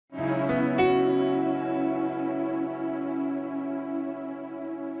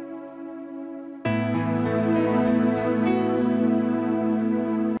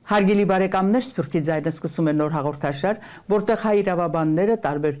Հարգելի բարեկամներ, Սփյուռքի ձայնը սկսում է նոր հաղորդաշար, որտեղ հայ իրավաբանները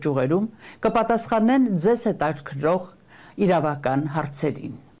տարբեր ճյուղերում կպատասխանեն ձեզ հետաքրքրող իրավական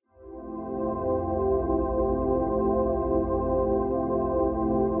հարցերին։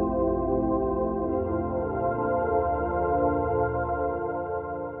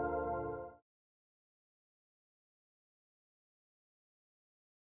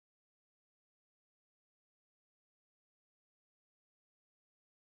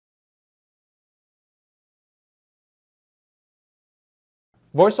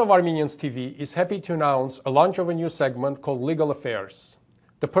 Voice of Armenians TV is happy to announce a launch of a new segment called Legal Affairs.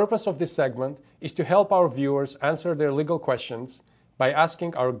 The purpose of this segment is to help our viewers answer their legal questions by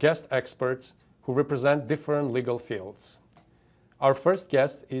asking our guest experts who represent different legal fields. Our first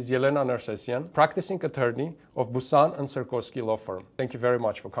guest is Yelena Nersesyan, practicing attorney of Busan and Serkovsky Law Firm. Thank you very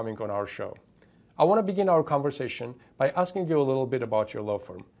much for coming on our show. I want to begin our conversation by asking you a little bit about your law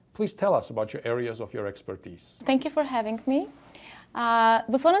firm. Please tell us about your areas of your expertise. Thank you for having me.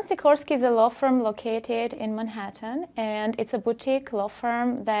 Busan and Sikorsky is a law firm located in Manhattan, and it's a boutique law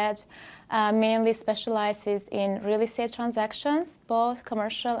firm that mainly specializes in real estate transactions, both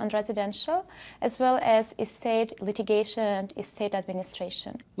commercial and residential, as well as estate litigation and estate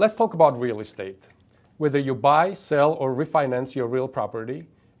administration. Let's talk about real estate. Whether you buy, sell, or refinance your real property,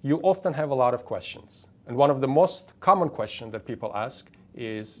 you often have a lot of questions. And one of the most common questions that people ask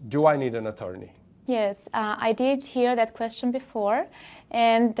is, do I need an attorney? Yes, I did hear that question before,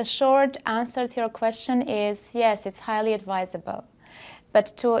 and the short answer to your question is yes, it's highly advisable. But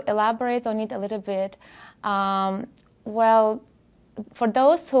to elaborate on it a little bit, well, for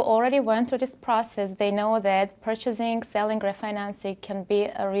those who already went through this process, they know that purchasing, selling, refinancing can be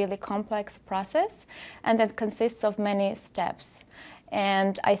a really complex process, and that consists of many steps.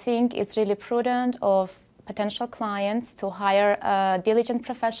 And I think it's really prudent of potential clients to hire a diligent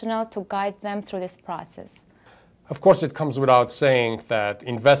professional to guide them through this process. Of course, it comes without saying that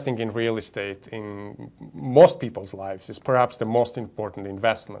investing in real estate in most people's lives is perhaps the most important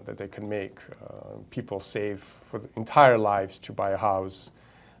investment that they can make. People save for the entire lives to buy a house,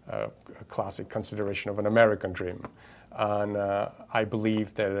 a classic consideration of an American dream. And I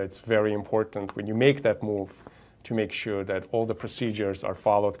believe that it's very important when you make that move to make sure that all the procedures are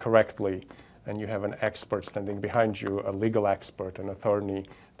followed correctly, and you have an expert standing behind you, a legal expert, an attorney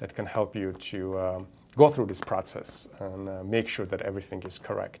that can help you to go through this process and make sure that everything is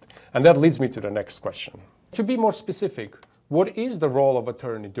correct. And that leads me to the next question. To be more specific, what is the role of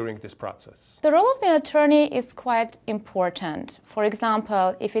attorney during this process? The role of the attorney is quite important. For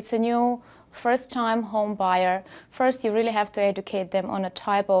example, if it's a new first-time home buyer, first you really have to educate them on a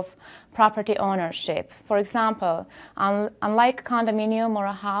type of property ownership. For example, unlike condominium or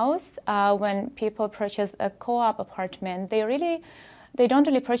a house, when people purchase a co-op apartment, they don't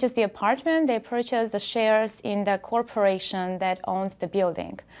really purchase the apartment, they purchase the shares in the corporation that owns the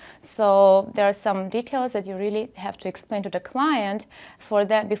building. So there are some details that you really have to explain to the client for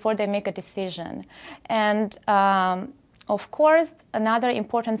that before they make a decision. And of course, another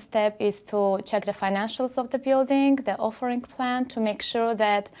important step is to check the financials of the building, the offering plan, to make sure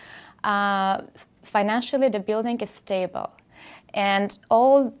that financially the building is stable. And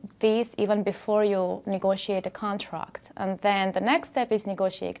all these even before you negotiate a contract. And then the next step is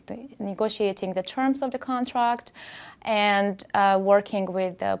negotiating the terms of the contract and working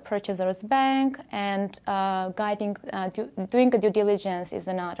with the purchaser's bank, and doing a due diligence is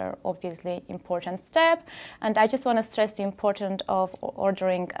another obviously important step. And I just want to stress the importance of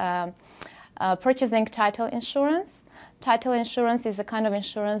purchasing title insurance. Title insurance is a kind of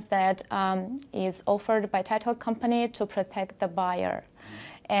insurance that is offered by title company to protect the buyer.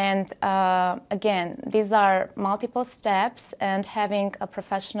 And again, these are multiple steps, and having a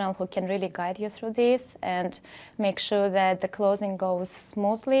professional who can really guide you through this and make sure that the closing goes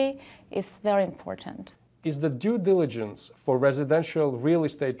smoothly is very important. Is the due diligence for residential real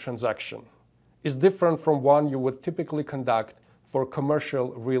estate transaction is different from one you would typically conduct for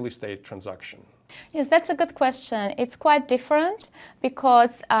commercial real estate transaction? Yes, that's a good question. It's quite different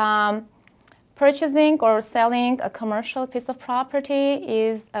because purchasing or selling a commercial piece of property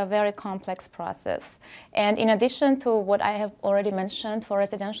is a very complex process. And in addition to what I have already mentioned for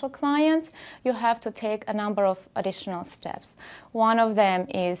residential clients, you have to take a number of additional steps. One of them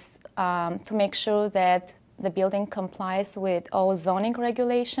is to make sure that the building complies with all zoning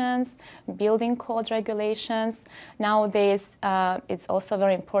regulations, building code regulations. Nowadays, it's also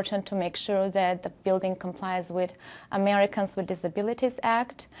very important to make sure that the building complies with Americans with Disabilities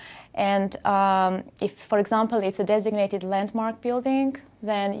Act. And if, for example, it's a designated landmark building,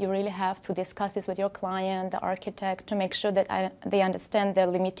 then you really have to discuss this with your client, the architect, to make sure that they understand the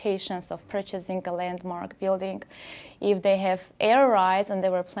limitations of purchasing a landmark building. If they have air rights and they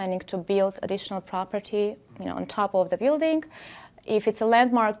were planning to build additional property, on top of the building, if it's a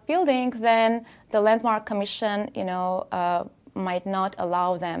landmark building, then the Landmark Commission, might not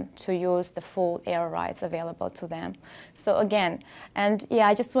allow them to use the full air rights available to them. So again,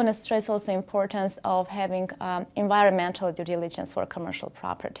 I just want to stress also importance of having environmental due diligence for commercial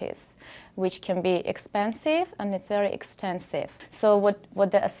properties, which can be expensive and it's very extensive. So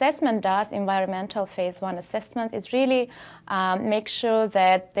what the assessment does, environmental phase 1 assessment, is really make sure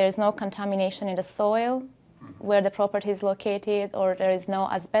that there's no contamination in the soil where the property is located, or there is no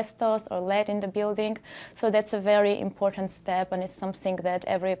asbestos or lead in the building. So that's a very important step, and it's something that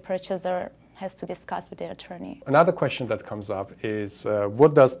every purchaser has to discuss with their attorney. Another question that comes up is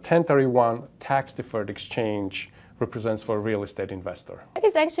what does 1031 tax-deferred exchange represents for a real estate investor? It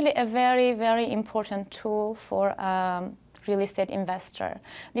is actually a very, very important tool for real estate investor,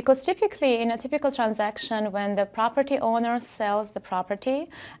 because typically in a typical transaction, when the property owner sells the property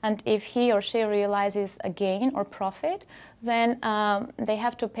and if he or she realizes a gain or profit, then they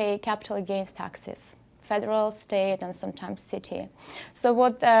have to pay capital gains taxes, federal, state, and sometimes city. So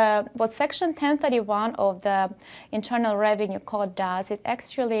what Section 1031 of the Internal Revenue Code does, it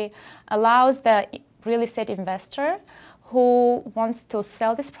actually allows the real estate investor who wants to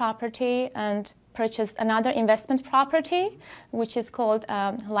sell this property and purchase another investment property, which is called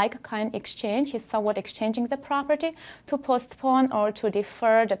like-kind exchange. He's somewhat exchanging the property, to postpone or to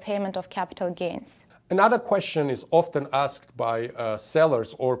defer the payment of capital gains. Another question is often asked by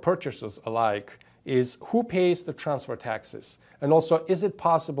sellers or purchasers alike is who pays the transfer taxes? And also, is it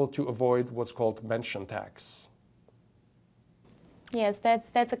possible to avoid what's called mansion tax? Yes,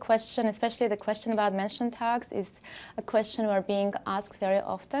 that's a question, especially the question about mansion tax is a question we're being asked very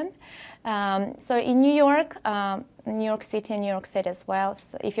often. So in New York City and New York State as well,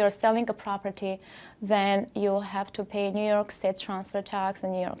 so if you're selling a property, then you have to pay New York State transfer tax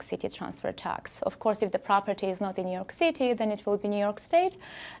and New York City transfer tax. Of course, if the property is not in New York City, then it will be New York State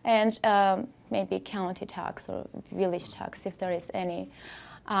and maybe county tax or village tax if there is any.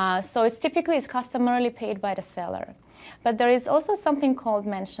 So it's customarily paid by the seller. But there is also something called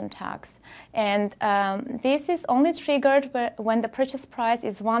mansion tax. And this is only triggered when the purchase price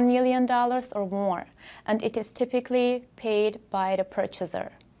is $1 million or more. And it is typically paid by the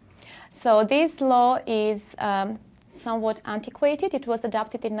purchaser. So this law is somewhat antiquated. It was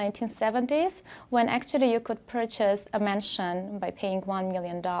adopted in 1970s when actually you could purchase a mansion by paying $1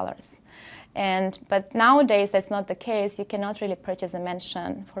 million. But nowadays that's not the case. You cannot really purchase a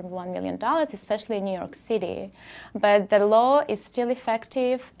mansion for $1 million, especially in New York City. But the law is still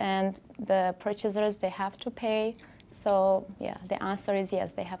effective and the purchasers, they have to pay. So yeah, the answer is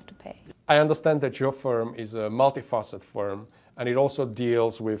yes, they have to pay. I understand that your firm is a multifaceted firm and it also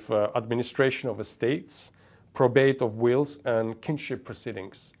deals with administration of estates, probate of wills, and kinship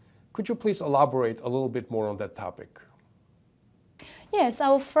proceedings. Could you please elaborate a little bit more on that topic? Yes,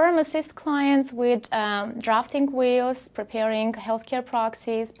 our firm assists clients with drafting wills, preparing healthcare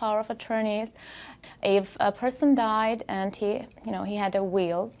proxies, power of attorneys. If a person died and he had a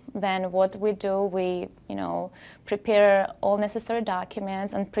will, then what we do, we prepare all necessary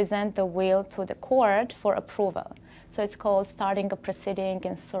documents and present the will to the court for approval. So it's called starting a proceeding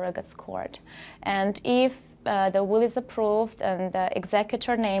in surrogate's court. And if the will is approved and the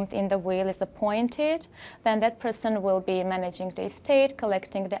executor named in the will is appointed, then that person will be managing the estate,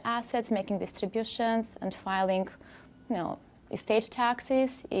 collecting the assets, making distributions, and filing, estate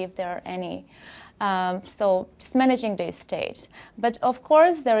taxes if there are any. So just managing the estate. But of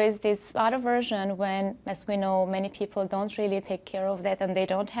course, there is this other version when, as we know, many people don't really take care of that and they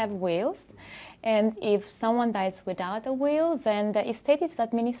don't have wills. And if someone dies without a will, then the estate is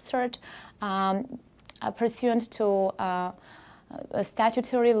administered pursuant to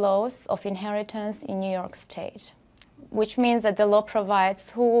statutory laws of inheritance in New York State, which means that the law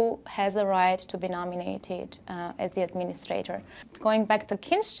provides who has a right to be nominated as the administrator. Going back to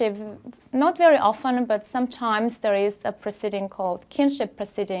kinship, not very often, but sometimes there is a proceeding called kinship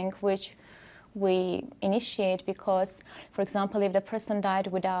proceeding, which we initiate because, for example, if the person died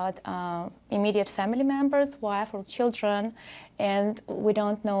without immediate family members, wife or children, and we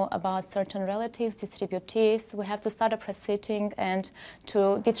don't know about certain relatives, distributees, we have to start a proceeding and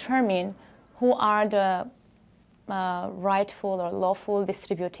to determine who are the rightful or lawful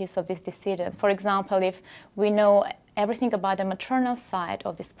distributees of this decedent. For example, if we know everything about the maternal side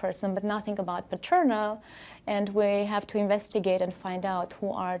of this person, but nothing about paternal, and we have to investigate and find out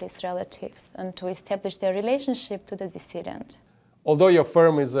who are these relatives and to establish their relationship to the decedent. Although your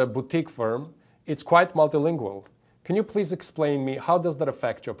firm is a boutique firm, it's quite multilingual. Can you please explain me how does that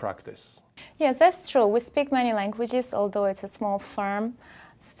affect your practice? Yes, that's true. We speak many languages, although it's a small firm.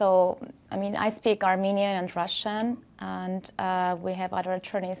 So, I speak Armenian and Russian, and we have other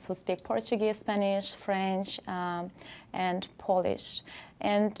attorneys who speak Portuguese, Spanish, French, and Polish.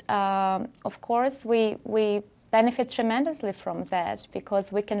 And of course, we benefit tremendously from that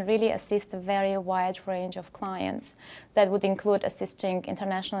because we can really assist a very wide range of clients. That would include assisting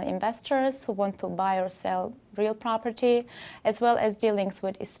international investors who want to buy or sell real property, as well as dealings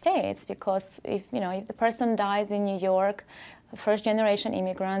with estates, because if the person dies in New York, first-generation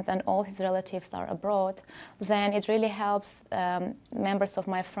immigrant, and all his relatives are abroad, then it really helps members of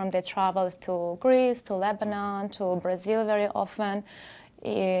my firm. They travel to Greece, to Lebanon, to Brazil very often,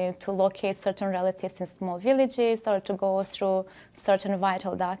 to locate certain relatives in small villages or to go through certain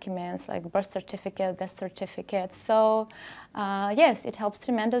vital documents like birth certificate, death certificate. So yes, it helps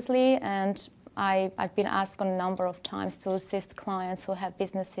tremendously, and I've been asked a number of times to assist clients who have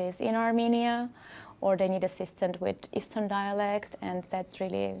businesses in Armenia or they need assistance with Eastern dialect, and that's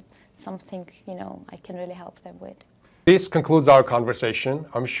really something I can really help them with. This concludes our conversation.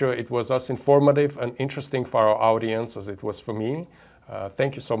 I'm sure it was as informative and interesting for our audience as it was for me.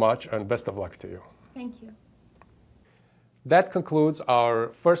 Thank you so much, and best of luck to you. Thank you. That concludes our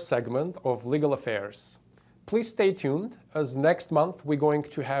first segment of Legal Affairs. Please stay tuned, as next month we're going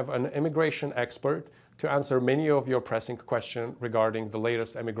to have an immigration expert to answer many of your pressing questions regarding the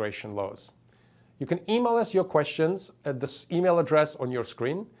latest immigration laws. You can email us your questions at this email address on your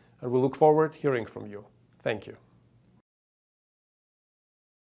screen, and we look forward to hearing from you. Thank you.